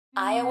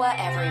Iowa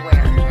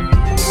Everywhere.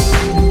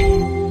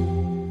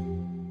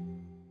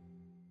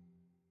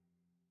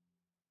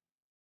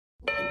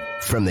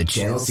 From the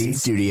Channel Seed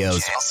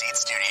Studios,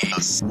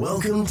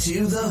 welcome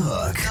to The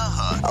Hook.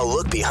 A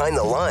look behind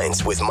the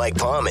lines with Mike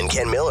Palm and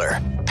Ken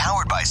Miller.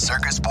 Powered by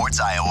Circa Sports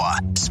Iowa.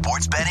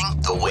 Sports betting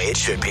the way it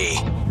should be.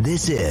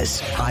 This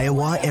is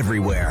Iowa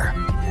Everywhere.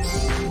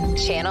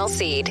 Channel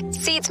Seed.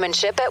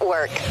 Seedsmanship at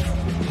work.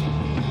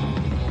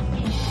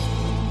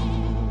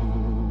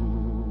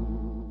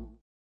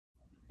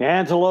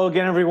 And hello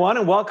again, everyone,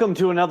 and welcome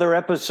to another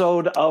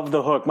episode of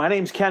The Hook. My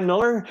name's Ken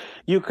Miller.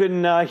 You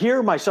can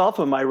hear myself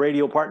and my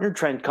radio partner,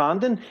 Trent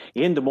Condon,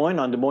 in Des Moines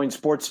on Des Moines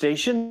Sports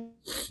Station,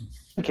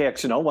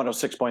 KXNO,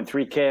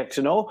 106.3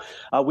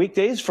 KXNO,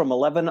 weekdays from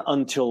 11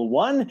 until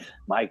 1.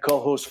 My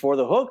co-host for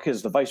The Hook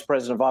is the Vice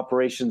President of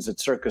Operations at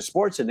Circa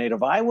Sports, a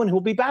native Iowan who'll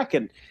be back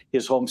in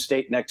his home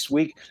state next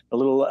week. A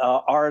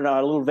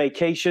little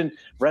vacation,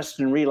 rest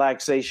and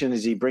relaxation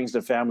as he brings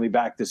the family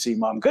back to see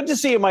Mom. Good to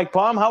see you, Mike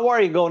Palm. How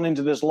are you going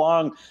into this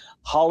long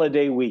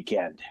holiday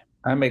weekend?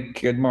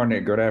 Good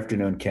morning, good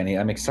afternoon, Kenny.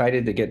 I'm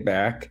excited to get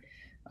back.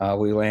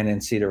 We land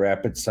in Cedar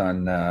Rapids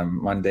on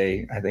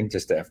Monday, I think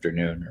just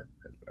afternoon or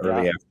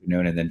early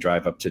afternoon, and then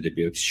drive up to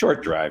Dubuque.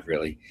 Short drive,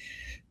 really.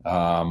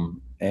 I'll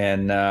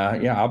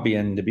be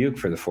in Dubuque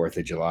for the 4th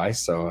of July.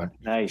 So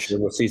nice. Sure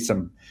we'll see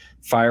some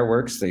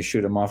fireworks. They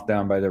shoot them off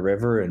down by the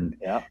river and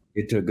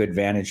get to a good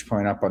vantage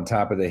point up on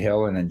top of the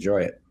hill and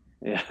enjoy it.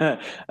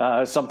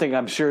 Yeah, something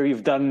I'm sure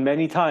you've done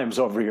many times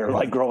over your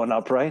life growing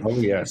up, right? Oh,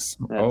 yes.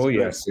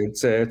 Yes.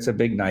 It's a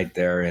big night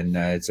there, and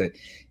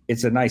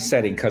it's a nice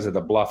setting because of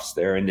the bluffs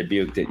there in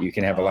Dubuque that you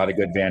can have a lot of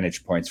good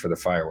vantage points for the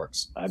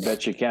fireworks. I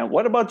bet you can.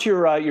 What about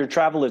your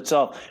travel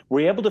itself? Were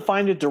you able to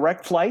find a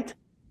direct flight?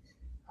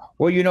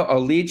 Well,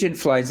 Allegiant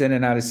flies in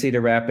and out of Cedar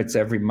Rapids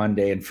every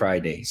Monday and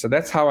Friday. So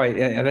that's how I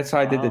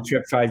did the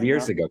trip 5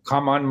 years ago.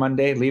 Come on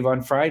Monday, leave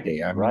on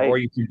Friday. Right. Or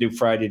you can do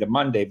Friday to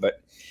Monday, but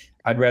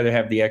I'd rather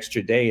have the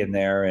extra day in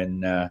there.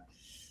 And,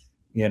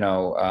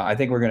 I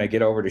think we're going to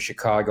get over to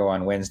Chicago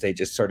on Wednesday,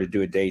 just sort of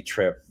do a day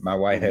trip. My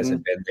wife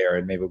hasn't been there,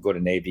 and maybe we'll go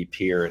to Navy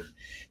Pier and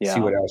see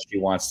what else she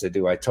wants to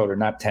do. I told her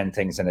not 10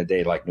 things in a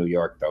day like New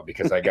York, though,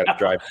 because I got to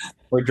drive.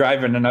 We're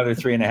driving another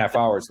 3.5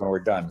 hours when we're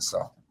done.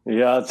 So.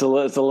 Yeah, it's a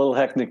little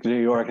hectic,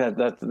 New York.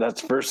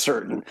 That's for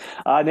certain.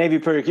 Navy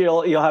Pier,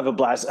 you'll have a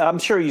blast. I'm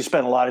sure you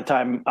spent a lot of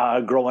time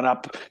growing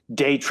up,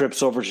 day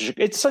trips over to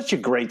Chicago. It's such a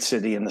great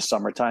city in the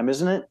summertime,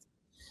 isn't it?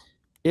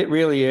 It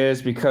really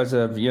is because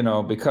of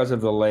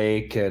the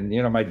lake and,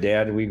 my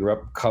dad, we grew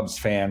up Cubs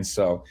fans.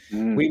 So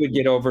we would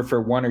get over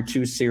for 1 or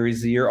 2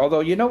 series a year.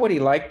 Although, you know what he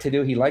liked to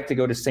do? He liked to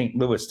go to St.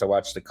 Louis to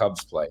watch the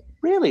Cubs play.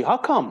 Really? How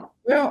come?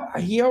 Well,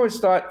 he always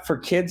thought for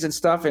kids and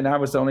stuff. And I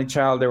was the only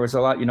child. There was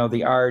a lot,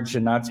 the Arch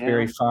and Knott's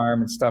Berry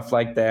Farm and stuff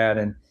like that.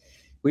 And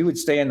we would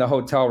stay in the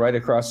hotel right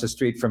across the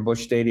street from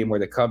Busch Stadium where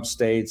the Cubs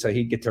stayed. So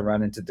he'd get to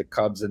run into the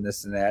Cubs and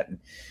this and that. And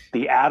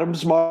the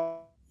Adams Mark?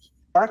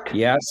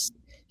 Yes.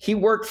 He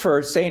worked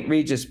for St.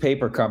 Regis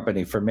Paper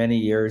Company for many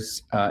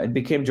years. It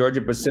became Georgia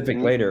Pacific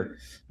later,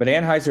 but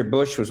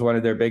Anheuser-Busch was one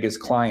of their biggest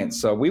clients.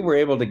 So we were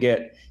able to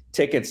get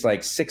tickets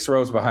like 6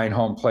 rows behind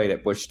home plate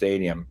at Busch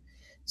Stadium.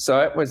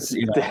 So it was,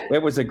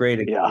 it was a great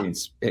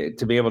experience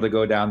to be able to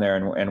go down there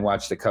and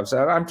watch the Cubs.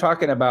 I'm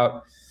talking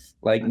about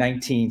like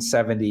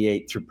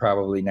 1978 through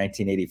probably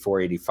 1984,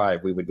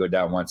 85. We would go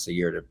down once a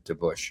year to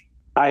Busch.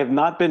 I have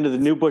not been to the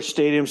new Busch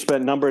Stadium,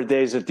 spent a number of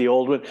days at the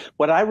old one.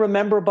 What I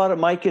remember about it,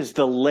 Mike, is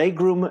the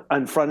legroom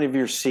in front of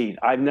your seat.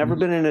 I've never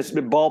been in a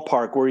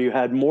ballpark where you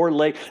had more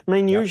leg. I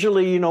mean,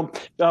 usually,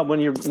 when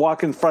you're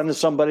walking in front of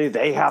somebody,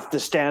 they have to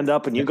stand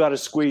up and you got to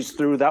squeeze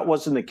through. That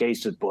wasn't the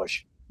case at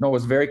Busch. No, it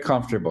was very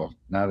comfortable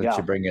now that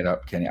you bring it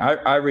up, Kenny.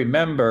 I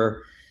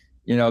remember,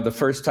 the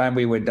first time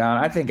we went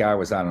down, I think I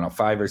was,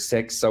 5 or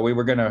 6. So we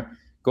were going to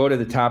go to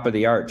the top of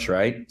the arch,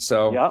 right?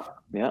 So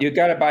you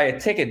got to buy a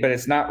ticket, but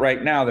it's not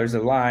right now. There's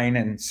a line.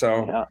 And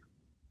so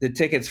the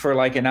ticket's for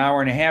like an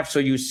hour and a half. So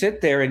you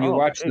sit there and you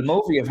watch the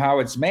movie of how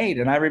it's made.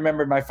 And I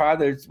remember my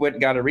father went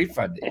and got a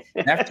refund.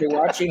 After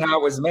watching how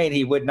it was made,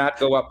 he would not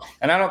go up.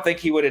 And I don't think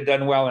he would have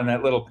done well in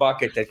that little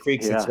bucket that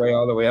creaks its way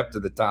all the way up to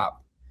the top.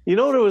 You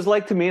know what it was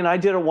like to me, and I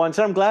did it once.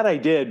 I'm glad I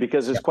did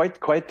because it's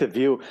quite the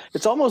view.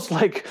 It's almost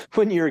like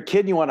when you're a kid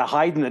and you want to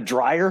hide in the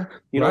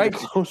dryer. Right.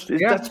 That's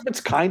what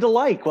it's kind of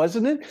like,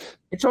 wasn't it?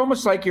 It's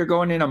almost like you're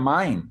going in a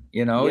mine,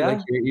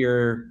 like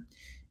you're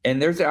and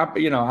there's,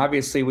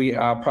 obviously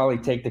I'll probably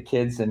take the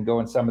kids and go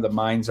in some of the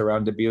mines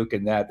around Dubuque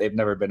and that. They've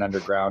never been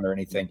underground or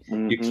anything.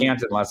 You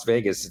can't in Las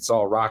Vegas. It's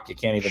all rock. You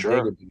can't even dig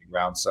into the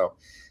ground. So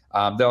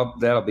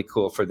that'll be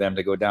cool for them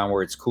to go down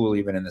where it's cool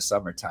even in the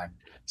summertime.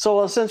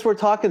 So since we're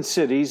talking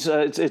cities,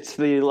 it's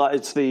the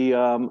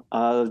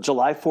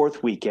July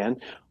 4th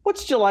weekend.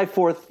 What's July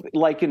 4th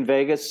like in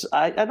Vegas?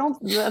 I don't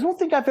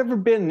think I've ever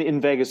been in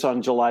Vegas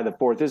on July the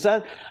 4th. Is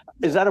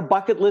that a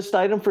bucket list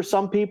item for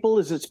some people?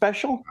 Is it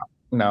special?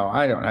 No,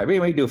 I don't. I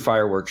mean, we do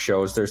fireworks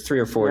shows. There's 3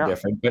 or 4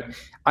 different, but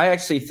I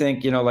actually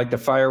think, like the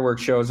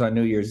fireworks shows on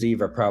New Year's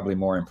Eve are probably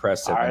more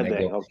impressive. Are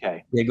they?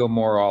 Okay. They go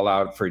more all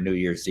out for New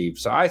Year's Eve.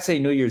 So I'd say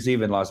New Year's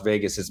Eve in Las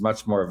Vegas is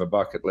much more of a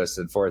bucket list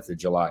than 4th of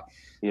July.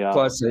 Yeah.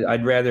 Plus,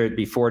 I'd rather it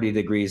be 40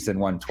 degrees than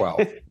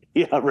 112.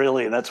 Yeah,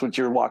 really. That's what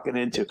you're walking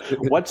into.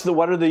 What's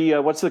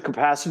the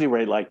capacity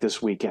rate like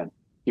this weekend?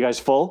 You guys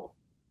full?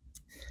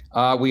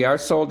 We are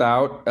sold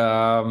out.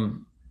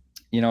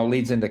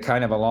 Leads into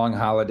kind of a long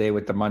holiday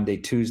with the Monday,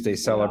 Tuesday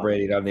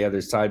celebrated on the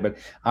other side. But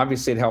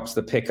obviously it helps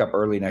the pickup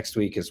early next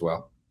week as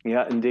well.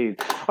 Yeah,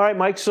 indeed. All right,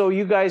 Mike. So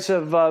you guys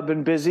have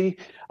been busy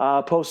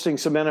posting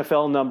some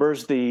NFL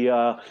numbers.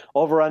 The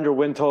over/under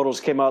win totals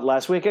came out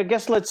last week. I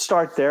guess let's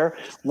start there.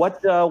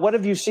 What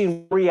have you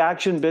seen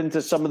reaction been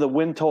to some of the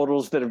win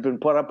totals that have been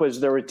put up? Is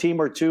there a team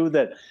or two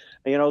that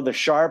the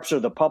sharps or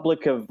the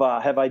public have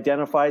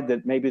identified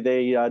that maybe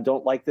they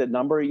don't like that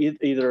number,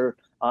 either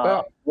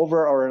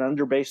over or an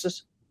under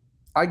basis?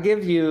 I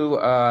give you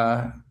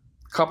a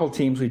couple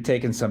teams we've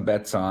taken some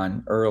bets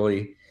on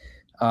early.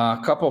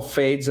 A couple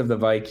fades of the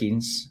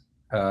Vikings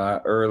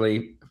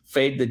early.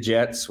 Fade the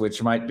Jets,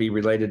 which might be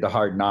related to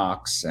Hard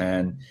Knocks.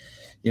 And,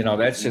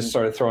 that's just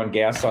sort of throwing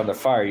gas on the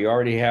fire. You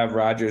already have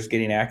Rodgers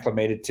getting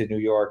acclimated to New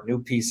York,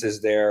 new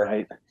pieces there.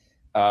 Right.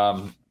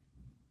 A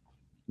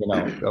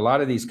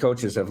lot of these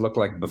coaches have looked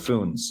like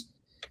buffoons.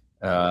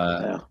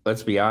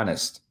 Let's be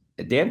honest.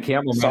 Dan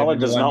Campbell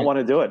does not want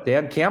to do it.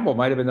 Dan Campbell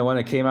might have been the one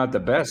that came out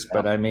the best,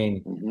 but I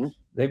mean,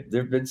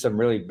 there've been some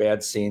really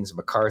bad scenes.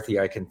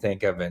 McCarthy, I can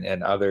think of,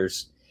 and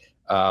others.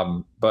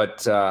 And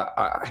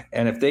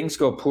if things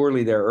go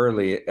poorly there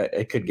early,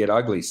 it could get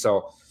ugly.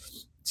 So,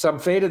 some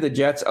fade of the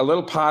Jets, a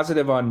little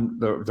positive on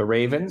the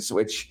Ravens,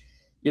 which,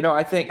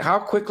 I think, how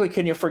quickly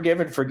can you forgive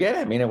and forget?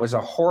 I mean, it was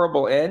a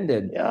horrible end,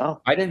 and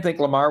I didn't think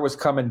Lamar was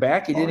coming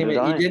back. He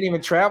didn't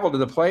even travel to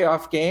the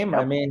playoff game.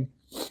 Yep. I mean,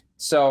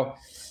 so.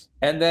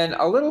 And then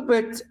a little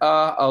bit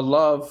a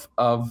love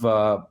of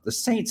the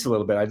Saints a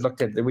little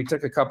bit. We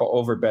took a couple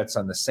over bets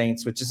on the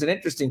Saints, which is an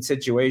interesting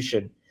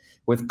situation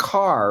with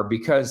Carr,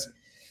 because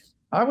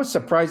I was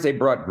surprised they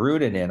brought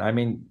Gruden in. I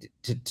mean,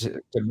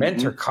 to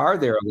mentor Carr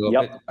there a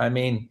little bit. I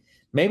mean,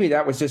 maybe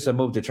that was just a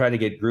move to try to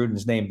get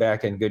Gruden's name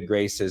back in good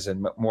graces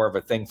and more of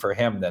a thing for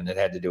him than it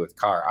had to do with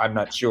Carr. I'm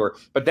not sure.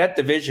 But that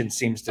division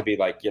seems to be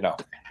like,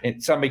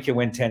 somebody can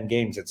win 10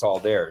 games. It's all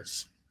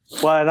theirs.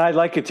 Well, and I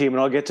like a team,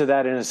 and I'll get to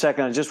that in a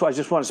second. I just want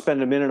to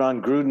spend a minute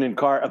on Gruden and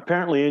Carr.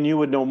 Apparently, and you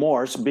would know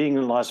more, so being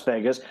in Las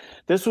Vegas,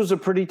 this was a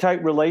pretty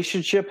tight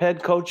relationship,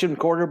 head coach and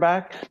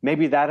quarterback.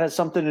 Maybe that has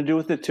something to do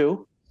with it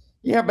too.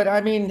 Yeah, but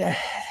I mean,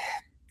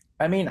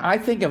 I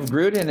think of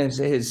Gruden as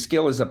his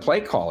skill as a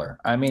play caller.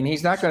 I mean,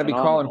 he's not going to be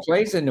calling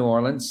plays in New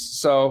Orleans,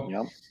 so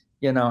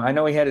I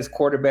know he had his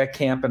quarterback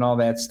camp and all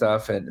that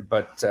stuff,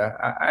 but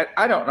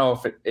I don't know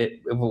if it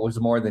was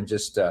more than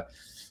just.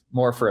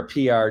 More for a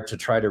PR to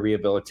try to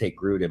rehabilitate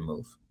Gruden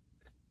move.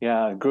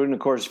 Yeah, Gruden, of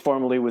course,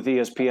 formerly with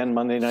ESPN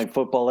Monday Night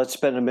Football. Let's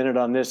spend a minute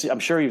on this. I'm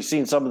sure you've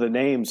seen some of the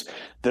names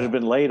that have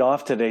been laid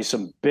off today,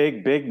 some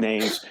big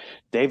names.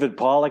 David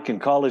Pollack in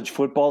college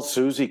football,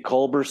 Susie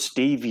Colbert,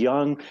 Steve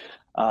Young,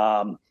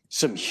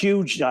 some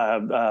huge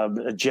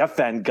Jeff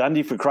Van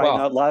Gundy, for crying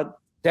out loud.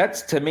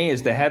 That's, to me,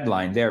 is the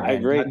headline there. I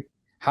agree.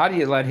 How do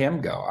you let him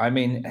go? I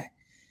mean,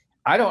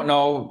 I don't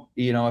know,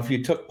 if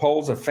you took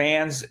polls of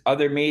fans,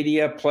 other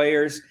media,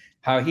 players,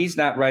 how he's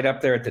not right up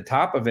there at the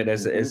top of it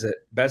as a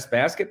best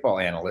basketball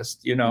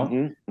analyst.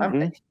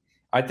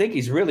 I think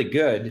he's really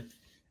good.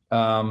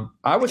 I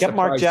was surprised.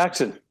 Mark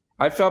Jackson.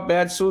 I felt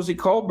bad. Susie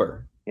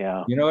Colbert.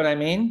 Yeah. You know what I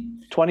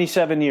mean?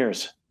 27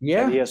 years.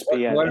 Yeah. At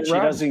ESPN. What she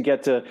doesn't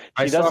get to.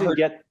 I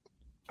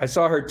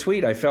saw her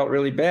tweet. I felt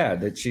really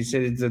bad that she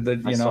said it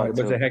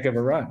was a heck of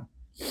a run.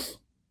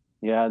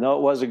 Yeah, no,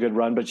 it was a good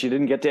run, but she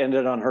didn't get to end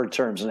it on her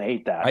terms, and I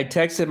hate that. I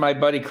texted my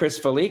buddy Chris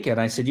Felica, and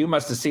I said, you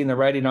must have seen the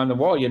writing on the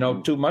wall.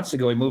 2 months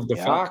ago, he moved to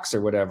Fox or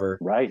whatever.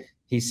 Right.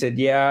 He said,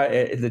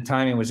 the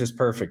timing was just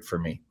perfect for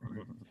me.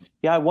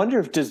 Yeah, I wonder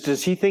if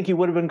does he think he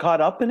would have been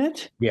caught up in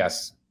it?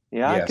 Yes.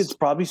 Yeah, yes. I could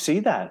probably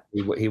see that.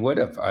 He would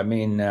have. I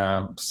mean,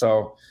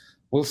 so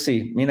we'll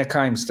see. Mina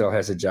Kimes still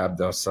has a job,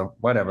 though, so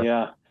whatever.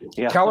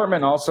 Yeah.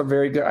 Kellerman also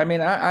very good. I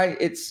mean,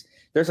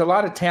 there's a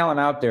lot of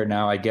talent out there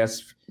now, I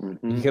guess.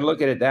 You can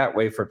look at it that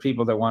way for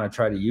people that want to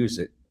try to use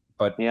it.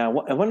 But yeah,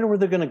 I wonder where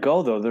they're going to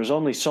go, though. There's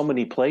only so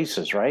many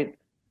places, right?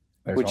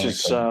 Which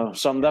is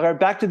some that are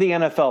back to the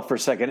NFL for a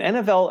second.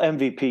 NFL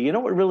MVP. You know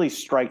what really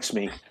strikes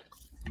me?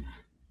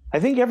 I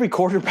think every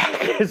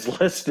quarterback is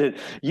listed.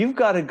 You've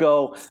got to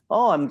go,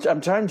 I'm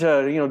trying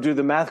to, do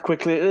the math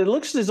quickly. It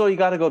looks as though you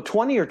got to go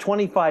 20 or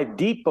 25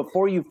 deep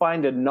before you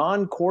find a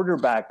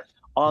non-quarterback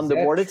on the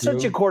board. It's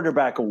such a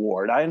quarterback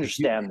award. I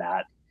understand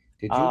that.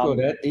 Did you go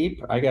that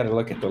deep? I got to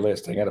look at the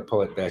list. I got to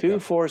pull it back 2,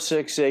 up. 4,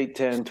 6, 8,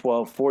 10,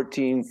 12,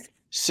 14,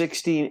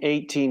 16,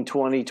 18,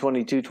 20,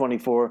 22,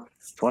 24,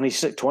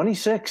 26.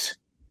 26.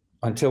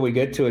 Until we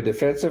get to a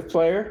defensive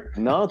player?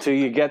 No, till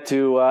you get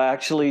to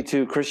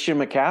Christian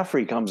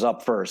McCaffrey comes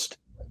up first.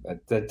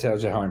 That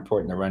tells you how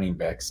important the running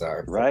backs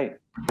are. Right.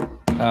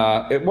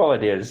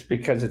 It is,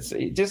 because it's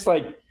just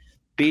like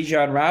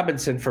Bijan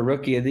Robinson for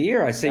Rookie of the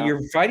Year. I say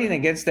you're fighting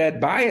against that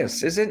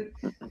bias. Isn't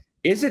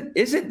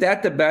that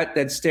the bet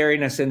that's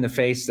staring us in the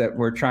face, that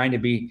we're trying to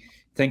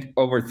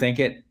overthink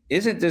it?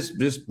 Isn't this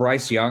just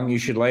Bryce Young? You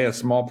should lay a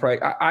small price.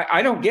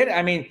 I don't get it.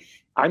 I mean,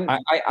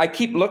 I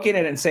keep looking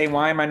at it and saying,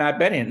 why am I not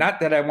betting it? Not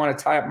that I want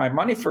to tie up my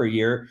money for a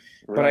year,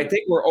 but I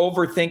think we're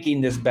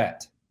overthinking this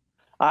bet.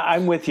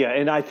 I'm with you.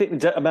 And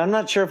I'm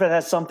not sure if it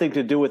has something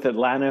to do with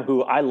Atlanta,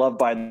 who I love,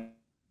 by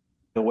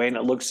the way, and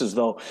it looks as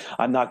though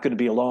I'm not going to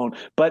be alone.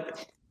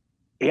 But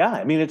yeah,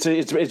 I mean,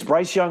 it's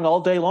Bryce Young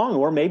all day long,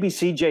 or maybe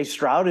CJ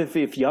Stroud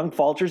if Young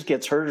falters,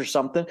 gets hurt or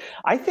something.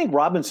 I think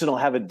Robinson will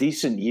have a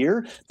decent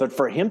year, but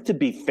for him to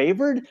be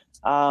favored,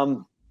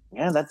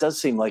 that does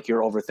seem like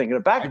you're overthinking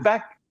it.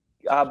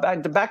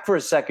 Back for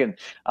a second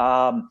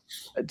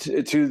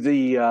to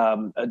the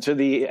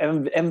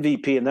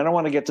MVP, and then I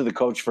want to get to the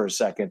coach for a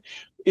second.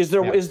 Is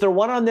there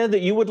one on there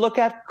that you would look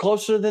at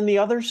closer than the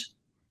others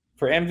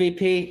for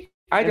MVP?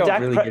 I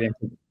don't really get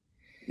into.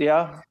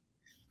 Yeah.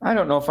 I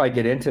don't know if I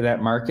get into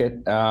that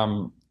market.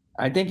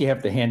 I think you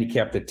have to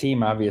handicap the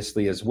team,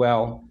 obviously, as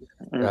well.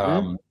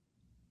 Mm-hmm.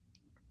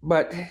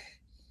 But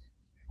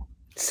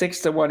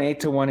 6-1,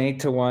 8-1,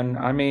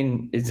 8-1. I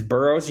mean, it's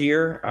Burrow's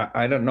year.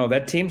 I don't know.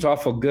 That team's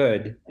awful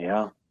good.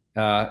 Yeah.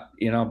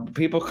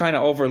 People kind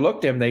of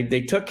overlooked him.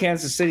 They took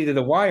Kansas City to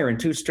the wire in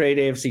 2 straight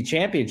AFC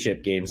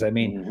Championship games. I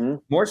mean,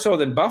 more so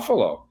than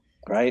Buffalo.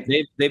 Right.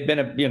 They've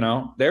been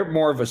they're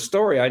more of a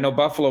story. I know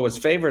Buffalo was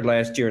favored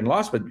last year and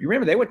lost, but you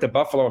remember they went to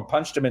Buffalo and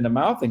punched them in the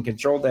mouth and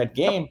controlled that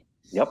game.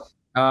 Yep.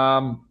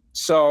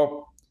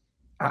 So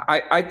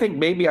I think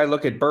maybe I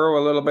look at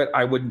Burrow a little bit.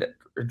 I would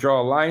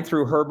draw a line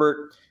through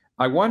Herbert.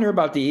 I wonder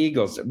about the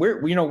Eagles.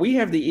 We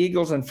have the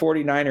Eagles and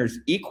 49ers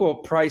equal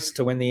price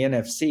to win the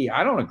NFC.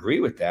 I don't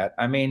agree with that.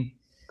 I mean,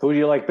 who do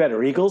you like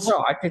better, Eagles?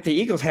 No, I think the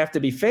Eagles have to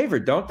be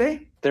favored, don't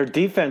they? Their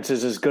defense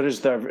is as good as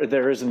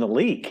there is in the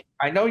league.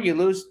 I know you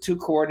lose 2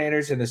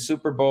 coordinators in the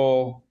Super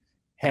Bowl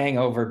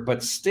hangover,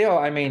 but still,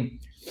 I mean,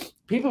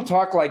 people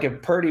talk like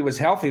if Purdy was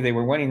healthy, they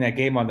were winning that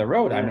game on the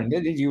road. Yeah. I mean,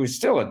 you were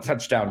still a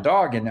touchdown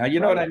dog, and you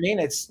know what I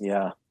mean?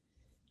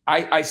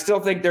 I still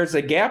think there's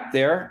a gap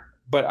there,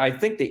 but I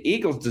think the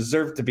Eagles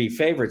deserve to be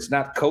favorites,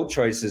 not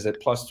co-choices at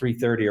plus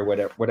 330 or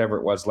whatever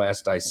it was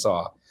last I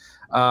saw.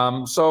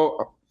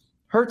 So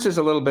Hurts is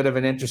a little bit of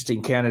an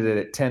interesting candidate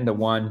at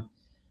 10-1.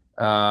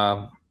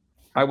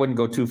 I wouldn't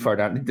go too far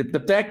down. The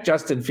fact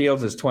Justin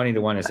Fields is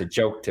 20-1 is a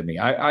joke to me.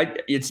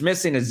 It's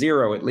missing a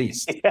 0 at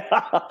least.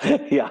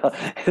 Yeah.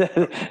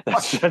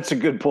 That's a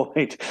good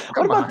point.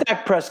 What about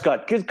Dak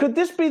Prescott? Could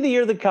this be the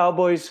year the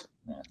Cowboys?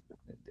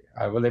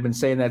 Well, they've been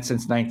saying that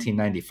since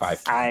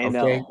 1995. I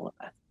know.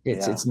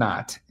 It's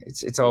not.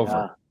 It's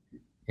over.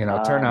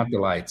 Turn out the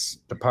lights.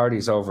 The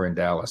party's over in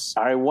Dallas.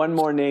 All right, one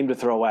more name to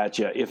throw at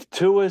you. If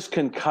Tua's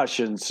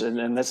concussions,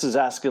 and this is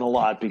asking a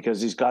lot because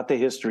he's got the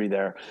history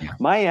there,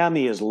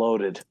 Miami is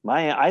loaded.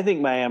 I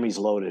think Miami's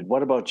loaded.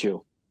 What about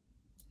you?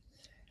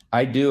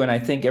 I do, and I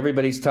think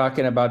everybody's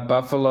talking about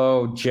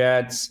Buffalo,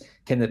 Jets.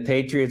 Can the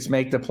Patriots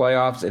make the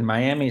playoffs? And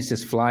Miami's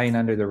just flying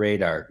under the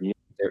radar. Yeah.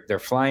 They're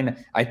flying.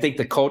 I think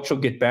the coach will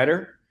get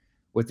better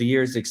with the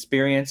year's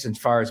experience as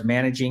far as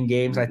managing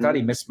games. I thought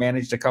he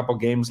mismanaged a couple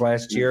games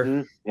last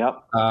year.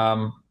 Yep.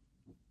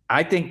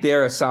 I think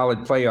they're a solid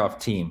playoff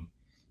team,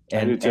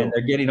 and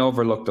they're getting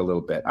overlooked a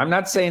little bit. I'm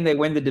not saying they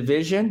win the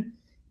division,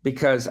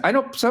 because I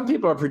know some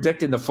people are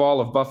predicting the fall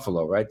of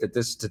Buffalo, right? That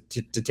this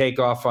to take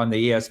off on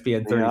the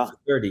ESPN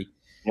 30-30.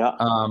 Yeah.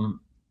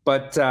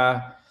 But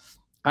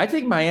I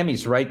think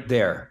Miami's right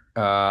there.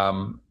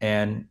 And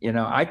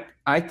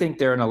I think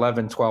they're an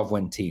 11-12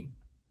 win team.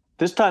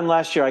 This time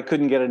last year, I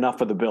couldn't get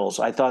enough of the Bills.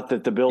 I thought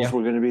that the Bills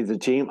were going to be the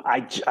team.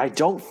 I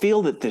don't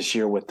feel that this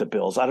year with the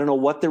Bills. I don't know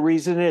what the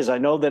reason is. I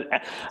know that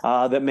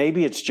that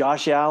maybe it's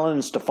Josh Allen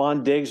and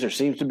Stephon Diggs. There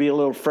seems to be a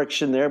little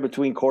friction there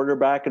between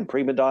quarterback and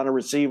prima donna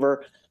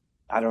receiver.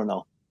 I don't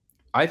know.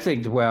 I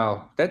think,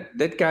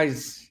 that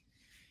guy's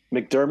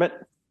McDermott.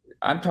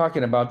 I'm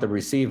talking about the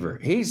receiver.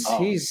 He's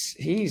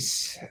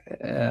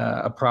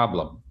a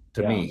problem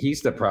to me.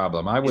 He's the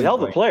problem. He's a hell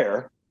of a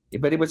player.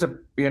 But it was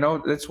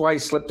that's why he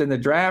slipped in the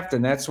draft,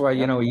 and that's why,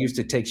 he used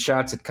to take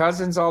shots at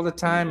Cousins all the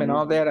time and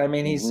all that. I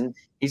mean,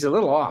 he's a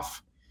little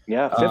off.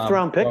 Yeah,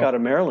 fifth-round pick out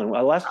of Maryland.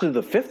 Last to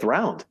the 5th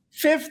round.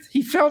 5th?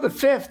 He fell to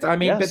 5th. I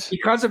mean, but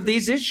because of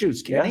these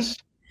issues, Kenny. Yes.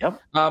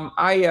 Yep.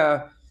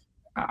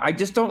 I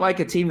just don't like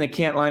a team that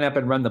can't line up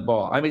and run the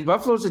ball. I mean,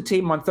 Buffalo's a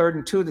team on 3rd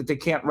and 2 that they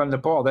can't run the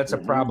ball. That's a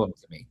problem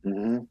to me.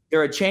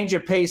 They're a change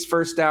of pace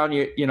first down.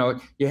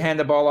 You hand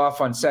the ball off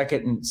on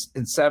 2nd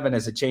and 7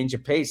 as a change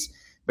of pace.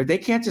 But they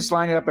can't just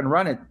line it up and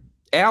run it.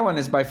 Allen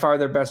is by far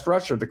their best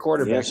rusher, the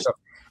quarterback. Yes. So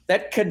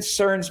that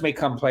concerns me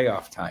come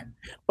playoff time.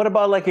 What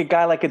about like a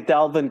guy like a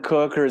Dalvin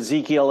Cook or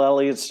Ezekiel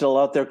Elliott still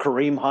out there?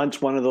 Kareem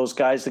Hunt's one of those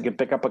guys that can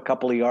pick up a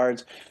couple of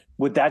yards.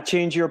 Would that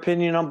change your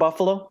opinion on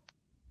Buffalo?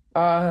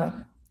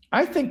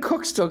 I think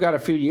Cook's still got a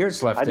few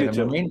years left in him.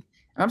 Too. I mean,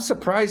 I'm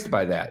surprised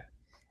by that.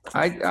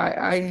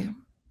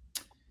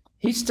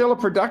 he's still a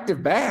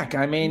productive back.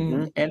 I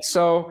mean, and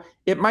so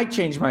it might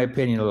change my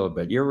opinion a little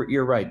bit.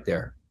 You're right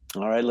there.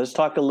 All right, let's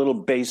talk a little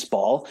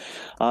baseball.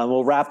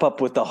 We'll wrap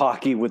up with the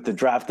hockey, with the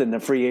draft and the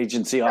free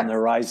agency on the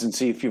horizon,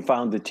 see if you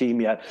found the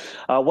team yet.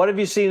 What have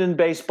you seen in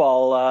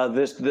baseball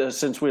this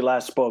since we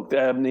last spoke?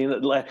 I mean,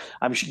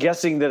 I'm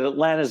guessing that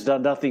Atlanta's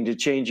done nothing to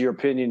change your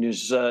opinion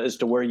as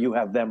to where you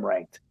have them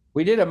ranked.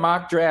 We did a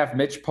mock draft,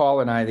 Mitch, Paul,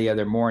 and I, the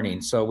other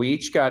morning. So we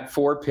each got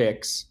 4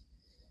 picks.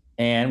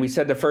 And we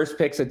said the first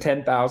pick's at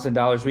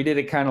 $10,000. We did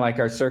it kind of like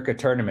our circuit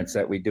tournaments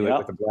that we do it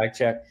with the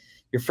blackjack.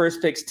 Your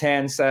first pick's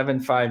 10, 7,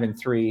 5, and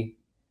 3.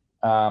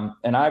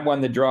 And I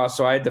won the draw,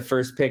 so I had the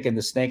first pick in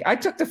the snake. I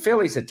took the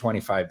Phillies at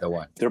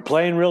 25-1. They're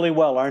playing really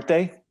well, aren't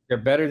they? They're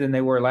better than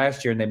they were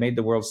last year, and they made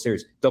the World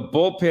Series. The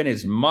bullpen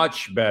is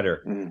much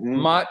better.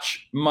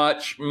 Much,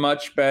 much,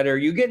 much better.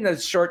 You get in a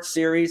short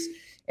series,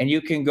 and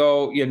you can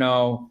go,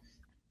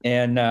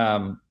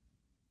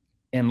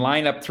 and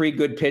line up 3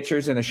 good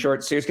pitchers in a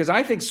short series. Because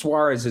I think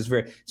Suarez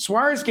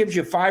gives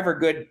you 5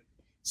 or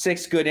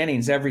 6 good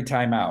innings every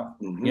time out.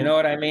 You know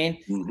what I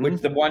mean?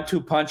 With the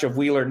 1-2 punch of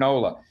Wheeler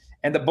Nola.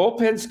 And the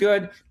bullpen's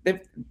good.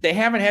 They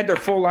haven't had their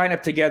full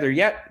lineup together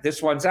yet.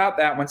 This one's out,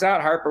 that one's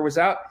out. Harper was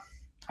out.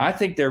 I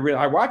think they're real.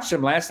 I watched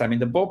them last time. I mean,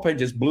 the bullpen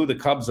just blew the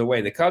Cubs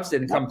away. The Cubs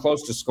didn't come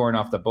close to scoring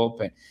off the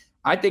bullpen.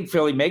 I think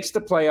Philly makes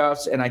the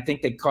playoffs, and I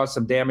think they cause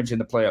some damage in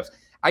the playoffs.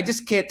 I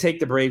just can't take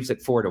the Braves at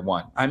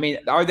 4-1. I mean,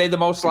 are they the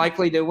most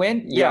likely to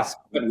win? Yes.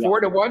 But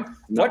 4-1,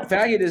 what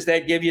value does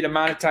that give you to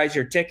monetize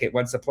your ticket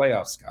once the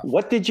playoffs come?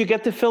 What did you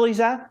get the Phillies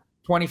at?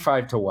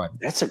 25-1.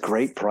 That's a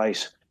great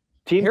price.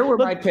 Here were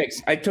my picks.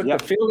 I took the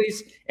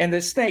Phillies, and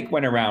the snake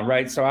went around,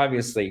 right? So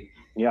obviously,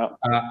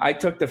 I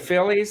took the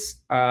Phillies.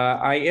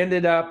 I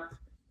ended up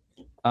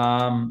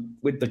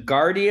with the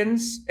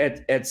Guardians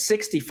at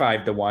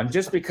 65-1,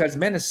 just because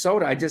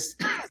Minnesota,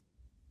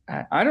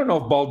 I don't know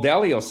if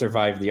Baldelli will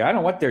survive the year. I don't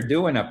know what they're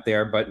doing up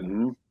there, but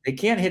they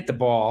can't hit the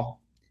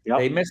ball.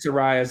 They miss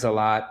Arias a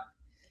lot.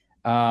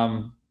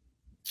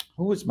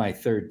 Who was my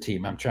third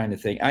team? I'm trying to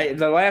think.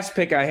 The last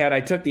pick I had, I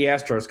took the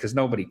Astros because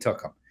nobody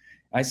took them.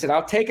 I said,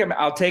 I'll take them.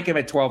 I'll take them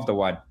at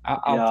 12-1.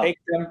 I'll take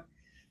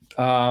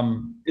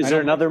them. Is there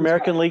another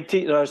American League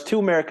team? There's 2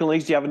 American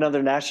leagues. Do you have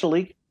another National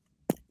League?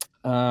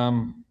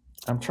 I'm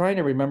trying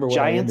to remember what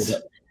Giants? I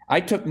ended up. I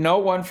took no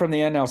one from the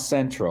NL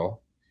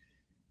Central.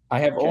 I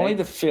have only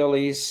the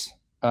Phillies.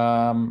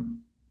 You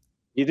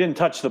didn't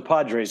touch the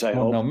Padres, I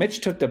hope. No,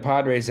 Mitch took the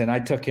Padres, and I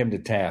took him to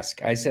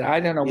task. I said, I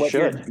don't know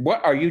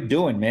what are you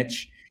doing,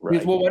 Mitch? He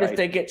goes, well, what if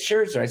they get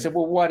Scherzer? I said,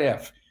 well, what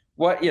if?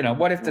 What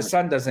if the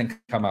sun doesn't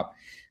come up?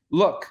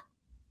 Look,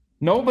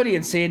 nobody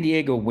in San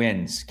Diego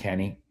wins,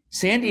 Kenny.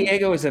 San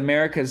Diego is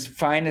America's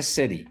finest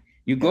city.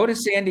 You go to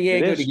San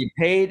Diego to get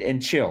paid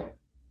and chill.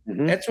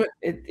 That's what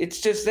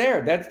it's just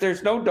there.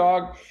 There's no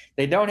dog.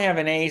 They don't have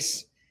an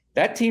ace.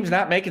 That team's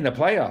not making the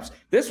playoffs.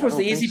 This was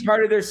the easy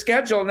part of their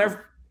schedule, and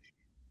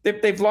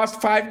they've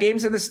lost 5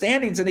 games in the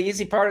standings in the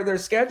easy part of their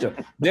schedule.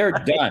 They're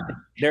done.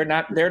 They're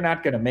not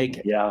going to make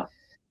it. Yeah.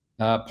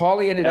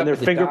 Paulie ended up. And they're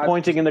finger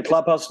pointing in the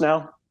clubhouse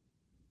now.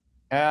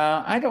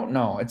 I don't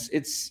know.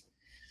 It's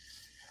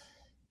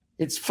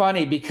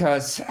funny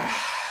because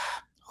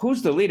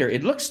who's the leader?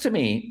 It looks to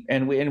me,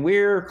 and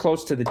we're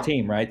close to the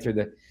team, right?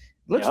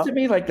 Looks to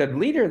me like the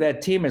leader of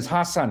that team is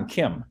Ha-Seong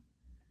Kim.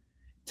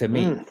 To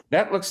me,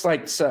 that looks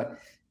like.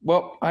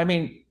 Well, I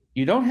mean,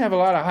 you don't have a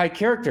lot of high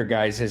character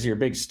guys as your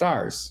big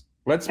stars.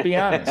 Let's be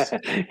honest.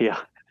 Yeah.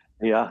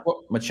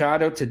 Well,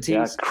 Machado, Tatis.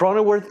 Yeah.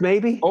 Cronenworth,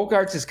 maybe?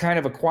 Bogarts is kind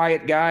of a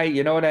quiet guy.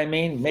 You know what I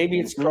mean? Maybe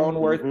it's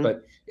Cronenworth,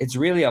 but it's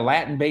really a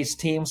Latin-based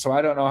team, so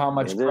I don't know how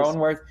much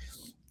Cronenworth.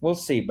 We'll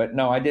see. But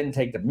no, I didn't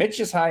take them.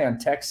 Mitch is high on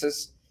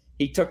Texas.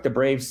 He took the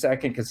Braves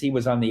second because he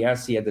was on the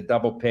S. He had the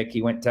double pick.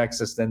 He went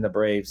Texas, then the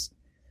Braves.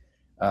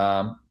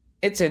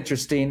 It's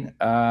interesting.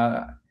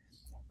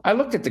 I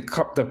looked at the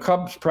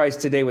Cubs price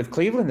today with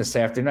Cleveland this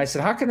afternoon. I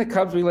said, how can the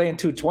Cubs be laying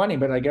 220?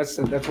 But I guess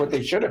that's what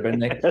they should have been.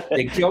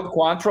 They killed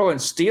Quantrill,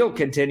 and Steele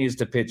continues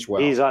to pitch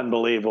well. He's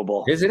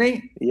unbelievable. Isn't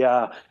he?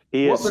 Yeah.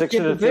 He is 6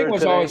 in the third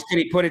was today. Always, could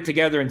he put it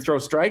together and throw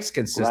strikes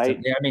consistently?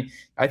 Right. I mean,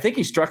 I think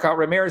he struck out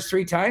Ramirez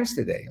 3 times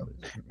today.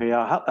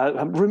 Yeah.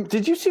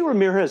 Did you see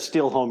Ramirez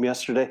steal home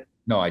yesterday?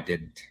 No, I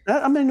didn't.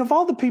 I mean, of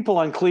all the people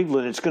on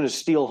Cleveland, it's going to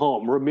steal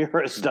home.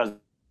 Ramirez does.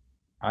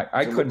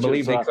 I couldn't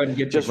believe they couldn't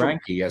get to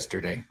Greinke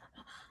yesterday.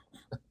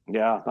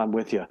 Yeah, I'm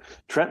with you.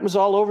 Trent was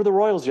all over the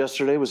Royals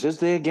yesterday. It was his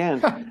day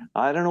again.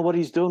 I don't know what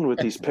he's doing with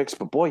these picks,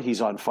 but boy, he's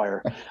on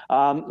fire.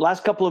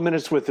 Last couple of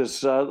minutes with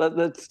this.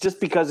 That's just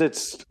because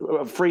it's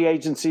free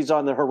agencies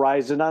on the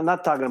horizon. I'm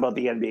not talking about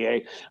the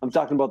NBA. I'm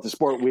talking about the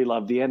sport we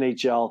love, the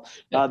NHL.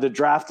 The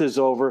draft is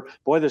over.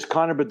 Boy, this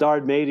Connor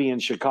Bedard matey in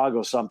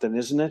Chicago something,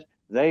 isn't it?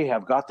 They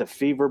have got the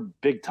fever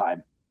big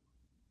time.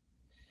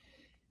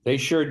 They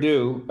sure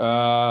do.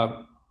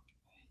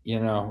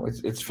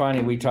 It's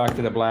funny. We talked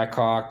to the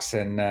Blackhawks,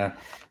 and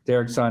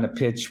Derek's on a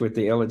pitch with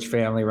the Illich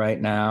family right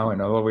now.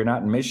 And although we're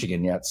not in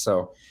Michigan yet,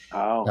 so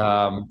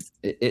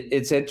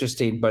it's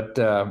interesting. But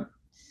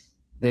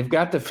they've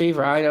got the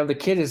fever. I know the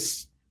kid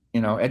is,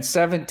 at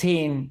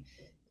 17,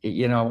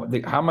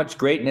 how much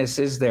greatness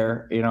is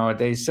there?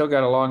 They still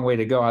got a long way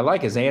to go. I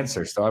like his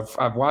answers. So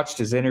I've watched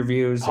his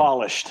interviews.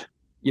 Polished.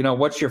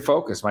 What's your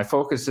focus? My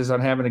focus is on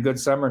having a good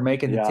summer and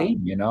making the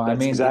team.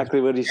 That's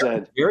exactly what he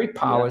said. Very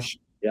polished.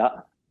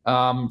 Yeah.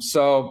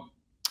 So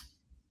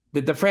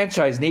the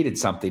franchise needed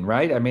something,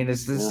 right? I mean,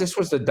 this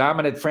was the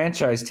dominant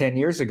franchise 10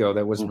 years ago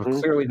that was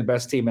clearly the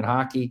best team in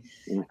hockey.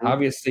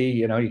 Obviously,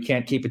 you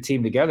can't keep a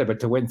team together, but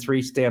to win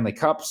 3 Stanley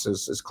Cups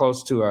is as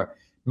close to a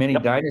mini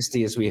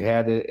dynasty as we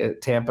had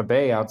at Tampa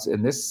Bay out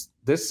in this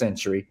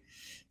century.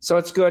 So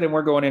it's good, and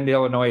we're going into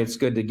Illinois. It's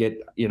good to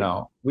get,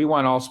 we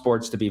want all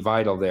sports to be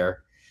vital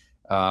there.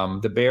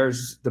 The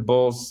Bears, the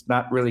Bulls,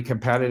 not really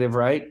competitive,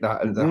 right?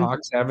 The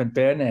Hawks haven't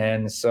been,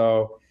 and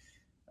so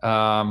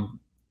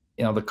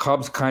the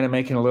Cubs kind of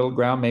making a little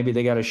ground. Maybe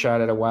they got a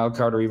shot at a wild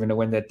card or even to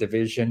win that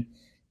division.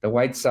 The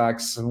White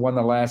Sox won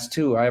the last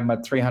 2. I have a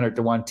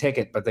 300-1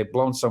 ticket, but they've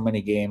blown so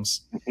many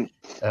games.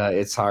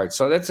 It's hard.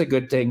 So that's a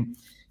good thing.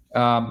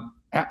 I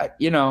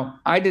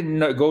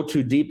didn't go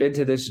too deep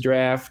into this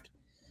draft.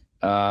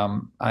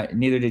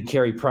 Neither did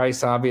Carey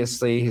Price,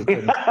 obviously, who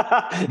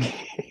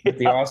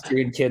the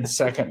Austrian kid's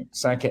second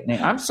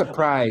name. I'm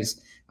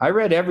surprised. I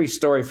read every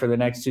story for the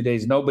next 2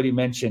 days. Nobody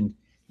mentioned,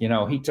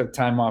 he took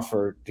time off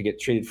to get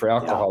treated for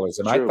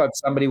alcoholism. I thought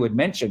somebody would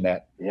mention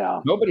that. Yeah.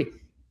 Nobody.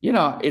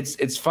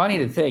 It's funny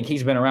to think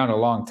he's been around a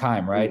long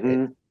time, right?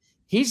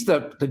 He's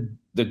the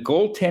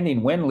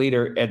goaltending win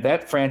leader at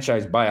that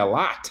franchise by a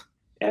lot.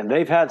 And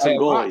they've had some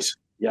goalies.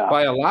 Yeah.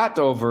 By a lot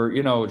over,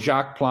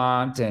 Jacques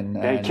Plante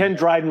and Ken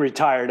Dryden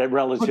retired at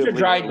relatively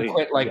Dryden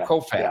quit like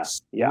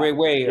Koufax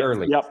way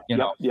early.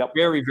 Yep.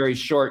 Very, very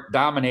short,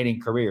 dominating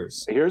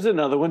careers. Here's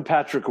another one,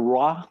 Patrick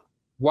Roy.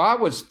 Roy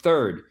was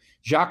third.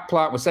 Jacques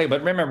Plante was second.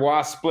 But remember,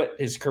 Roy split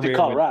his career to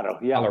Colorado.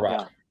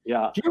 Colorado.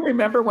 Yeah. Do you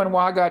remember when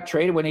Roy got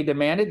traded, when he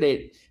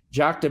demanded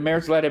Jacques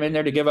Demers let him in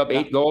there to give up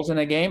 8 goals in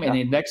a game, and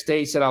the next day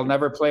he said, "I'll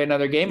never play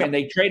another game," and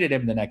they traded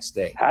him the next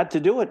day. Had to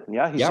do it.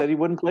 Yeah, he said he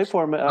wouldn't play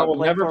for him. I will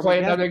never play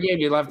another game.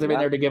 You left him in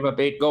there to give up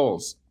 8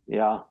 goals.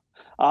 Yeah.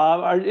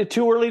 Are it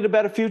too early to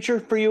bet a future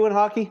for you in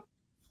hockey?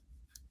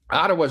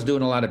 Ottawa's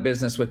doing a lot of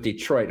business with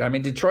Detroit. I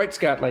mean, Detroit's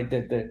got like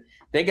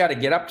they got to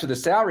get up to the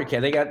salary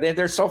cap.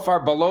 They're so far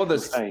below the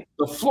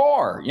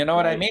floor. You know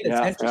what I mean?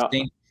 It's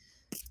interesting.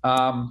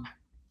 I'm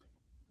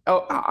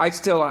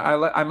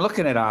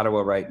looking at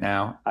Ottawa right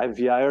now. I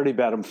already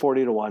bet them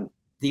 40-1.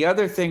 The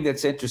other thing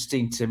that's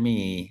interesting to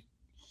me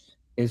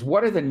is,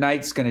 what are the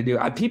Knights going to do?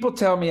 People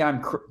tell me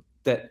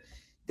that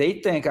they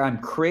think I'm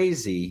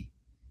crazy,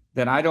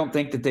 that I don't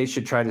think that they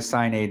should try to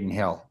sign Aiden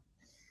Hill.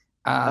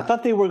 I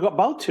thought they were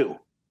about to.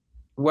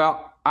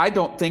 Well, I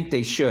don't think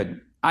they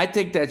should. I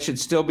think that should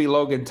still be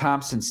Logan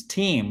Thompson's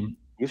team.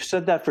 You've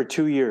said that for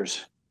 2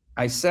 years.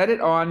 I said it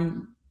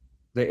on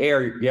the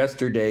air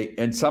yesterday,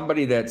 and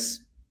somebody that's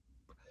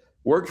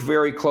worked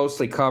very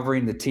closely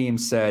covering the team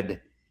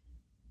said,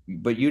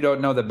 but you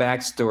don't know the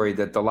backstory,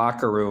 that the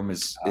locker room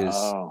is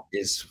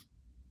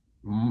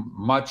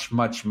much,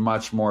 much,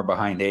 much more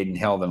behind Aiden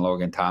Hill than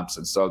Logan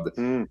Thompson. So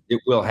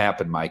it will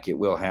happen, Mike. It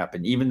will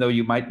happen. Even though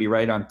you might be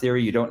right on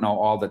theory, you don't know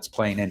all that's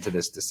playing into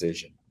this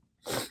decision.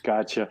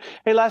 Gotcha.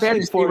 Hey, last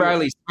thing for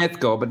Riley Smith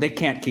go, but they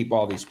can't keep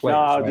all these players.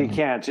 No, they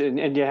can't.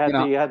 And you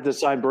had to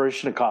sign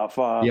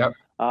Baryshnikov. Yep.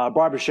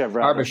 Barbashev,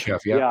 rather.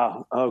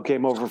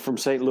 Came over from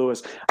St.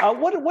 Louis.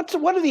 What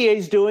are the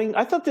A's doing?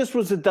 I thought this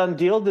was a done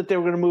deal, that they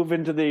were going to move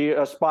into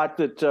the spot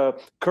that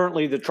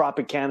currently the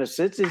Tropicana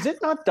sits. Is it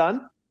not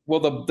done?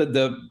 Well,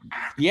 the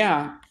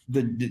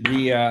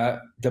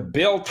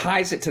bill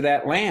ties it to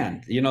that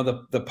land.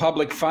 The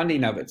public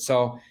funding of it.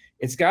 So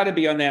it's got to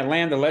be on that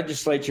land. The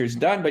legislature's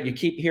done, but you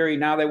keep hearing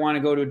now they want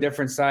to go to a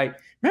different site.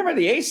 Remember,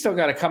 the A's still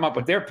got to come up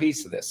with their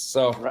piece of this.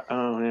 So.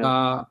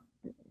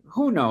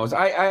 Who knows?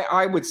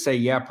 I would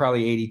say,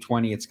 probably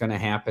 80-20 it's going to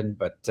happen.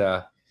 But,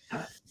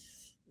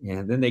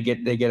 then they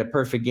get a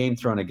perfect game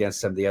thrown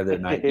against them the other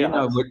night.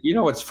 You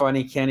know what's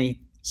funny, Kenny?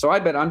 So I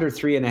bet under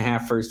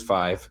 3.5 first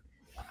 5.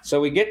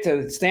 So we get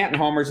to Stanton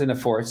homers in the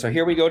 4th. So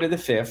here we go to the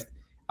 5th.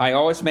 I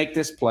always make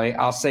this play.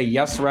 I'll say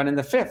yes run in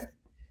the 5th,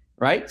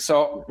 right?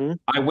 So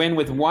I win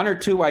with 1 or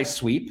 2, I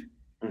sweep.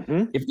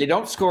 If they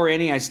don't score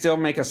any, I still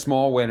make a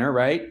small winner,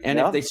 right? And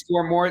if they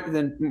score more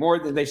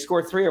than they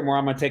score 3 or more,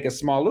 I'm going to take a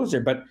small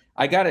loser. But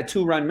I got a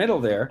 2-run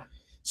middle there.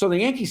 So the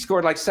Yankees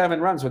scored like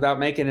 7 runs without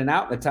making an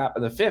out in the top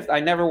of the 5th.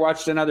 I never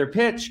watched another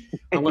pitch.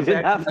 I went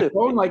back to the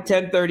phone like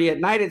 10:30 at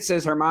night. It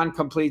says Herman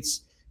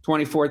completes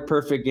 24th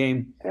perfect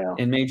game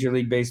in Major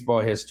League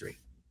Baseball history.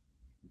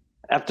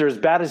 After as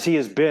bad as he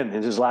has been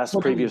in his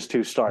previous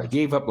 2 starts. He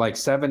gave up like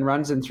 7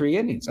 runs in 3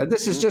 innings.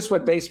 This is just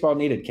what baseball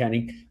needed,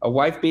 Kenny. A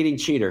wife-beating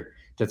cheater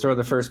to throw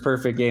the first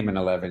perfect game in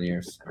 11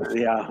 years.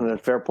 Yeah,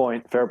 fair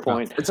point.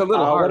 It's a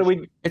little harsh.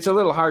 It's a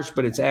little harsh,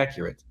 but it's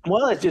accurate.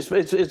 Well,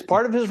 it's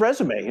part of his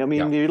resume. I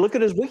mean, you look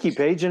at his wiki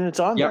page and it's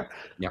on there.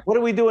 Yeah. What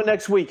are we doing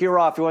next week? You're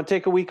off. You want to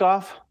take a week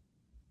off?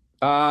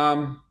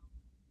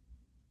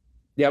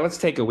 Yeah, let's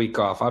take a week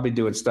off. I'll be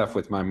doing stuff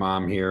with my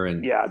mom here,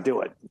 and yeah,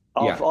 do it.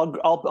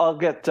 I'll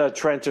get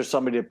Trent or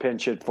somebody to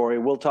pinch it for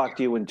you. We'll talk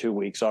to you in 2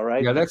 weeks. All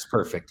right. Yeah, that's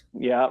perfect.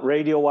 Yeah,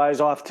 radio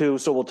wise off too.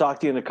 So we'll talk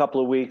to you in a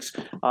couple of weeks.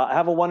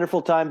 Have a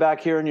wonderful time back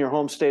here in your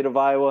home state of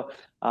Iowa,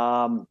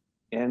 and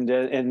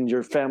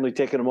your family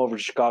taking them over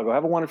to Chicago.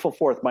 Have a wonderful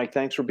 4th, Mike.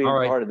 Thanks for being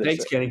part of this.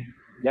 Thanks, Kenny.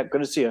 Yeah,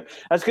 good to see you.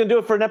 That's going to do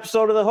it for an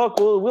episode of The Hook.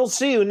 We'll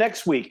see you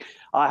next week.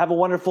 Have a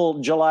wonderful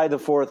July the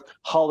 4th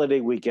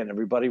holiday weekend,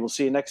 everybody. We'll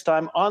see you next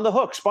time on The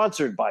Hook,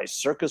 sponsored by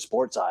Circus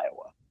Sports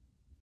Iowa.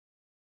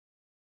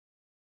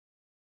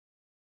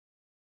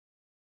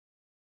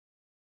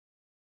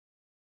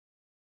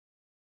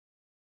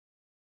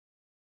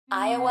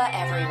 Iowa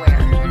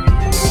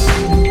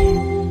Everywhere.